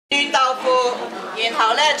然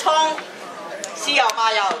後咧葱、豉油、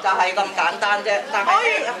麻油就係咁簡單啫。但係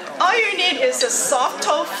all you need is a soft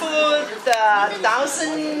tofu, the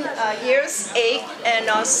 1,000 years egg, and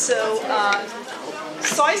also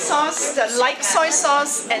soy sauce, the light soy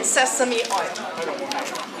sauce, and sesame oil.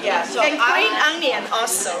 Yeah, so And green onion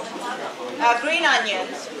also. Green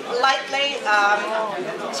onions lightly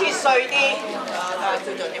切碎啲，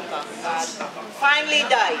叫做點講？finely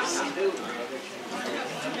diced.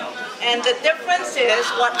 And the difference is,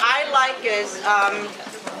 what I like is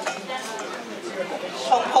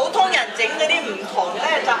同普通人整嗰啲唔同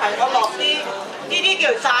咧，就係我落啲呢啲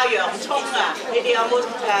叫炸洋葱啊！你哋有冇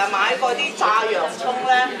買過啲炸洋葱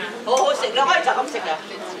咧？好好食，你可以就咁食嘅。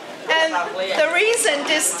And the reason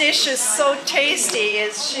this dish is so tasty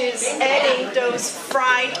is she's adding those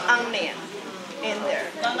fried onion in there.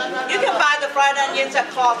 You can buy the fried onions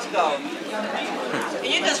at Costco.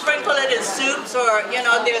 You can sprinkle it in soups, or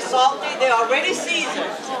they're salty. They're already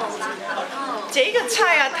seasoned. 这个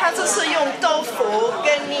菜啊，它就是用豆腐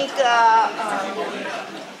跟那个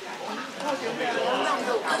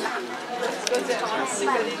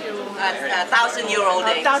1,000-year-old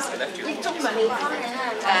egg. 中文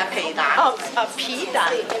皮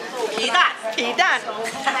蛋。皮蛋，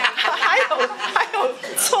还有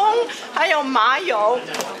葱，还有麻油，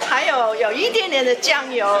还有一点点的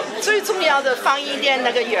酱油，最重要的放一点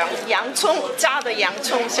那个洋葱，炸的洋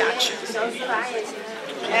葱下去。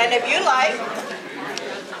And if you like,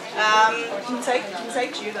 唔使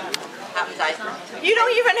煮的。You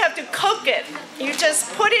don't even have to cook it. You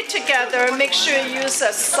just put it together, make sure you use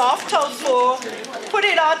a soft tofu, put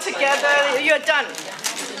it all together, you're done.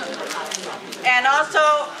 And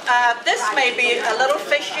also, this may be a little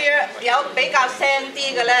fishier. 有比較腥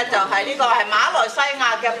啲嘅咧，就係呢個係馬來西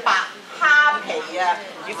亞嘅白蝦皮啊。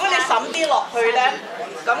如果你揼啲落去咧，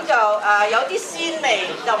咁就有啲鮮味，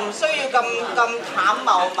就唔需要咁淡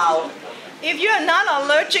茂茂。If you are not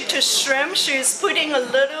allergic to shrimp, she's putting a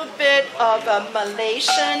little bit of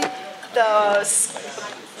Malaysian, the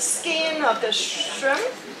skin of the shrimp.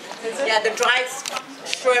 Yeah, the dried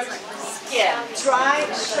shrimp skin.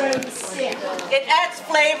 Dried shrimp skin. It adds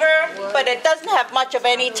flavor, but it doesn't have much of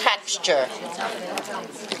any texture.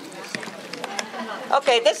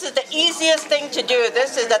 Okay, this is the easiest thing to do.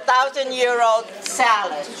 This is the 1,000-year-old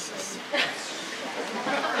salad.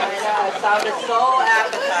 I know, it sounded so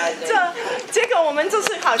appetizing. 这个我们就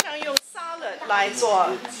是好像用 salad 来做，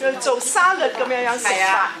就做 salad 咁樣食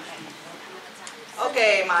法。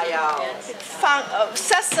Okay, 麻油。放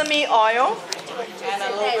sesame oil. And a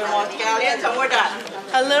little bit more scallions, and we're done.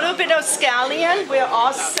 A little bit of scallion, we're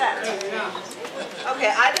all set. Okay,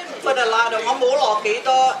 I didn't put a lot of. 我冇落幾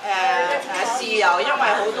多豉油，因為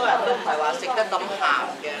好多人都唔係話食得咁鹹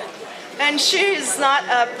嘅。And she is not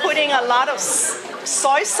putting a lot of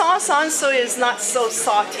soy sauce on, so it's not so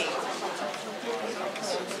salty.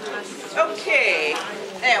 Okay,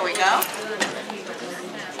 there we go.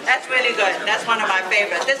 That's really good. That's one of my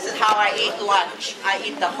favorites. This is how I eat lunch. I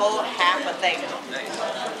eat the whole half a thing.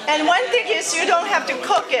 And one thing is you don't have to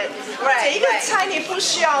cook it. Right, 这一个菜你不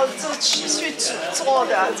需要去做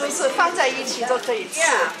的，就是放在一起就可以吃，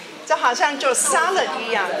就好像做 salad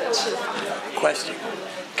一样的吃法。Question.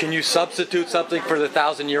 Can you substitute something for the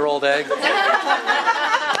 1,000-year-old egg?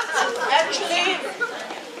 Actually,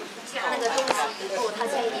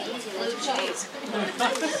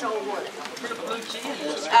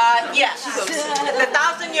 yes. The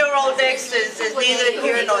 1,000-year-old eggs is neither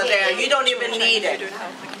here nor there. You don't even need it.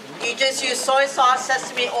 You just use soy sauce,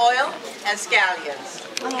 sesame oil, and scallions,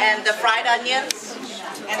 and the fried onions,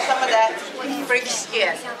 and some of that freak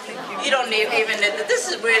skin. You don't need even it. This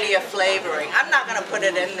is really a flavoring. I'm not going to put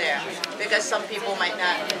it in there because some people might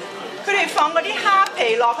not. 佢哋放嗰啲蝦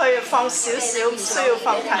皮落去，放少少，唔需要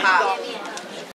放太多。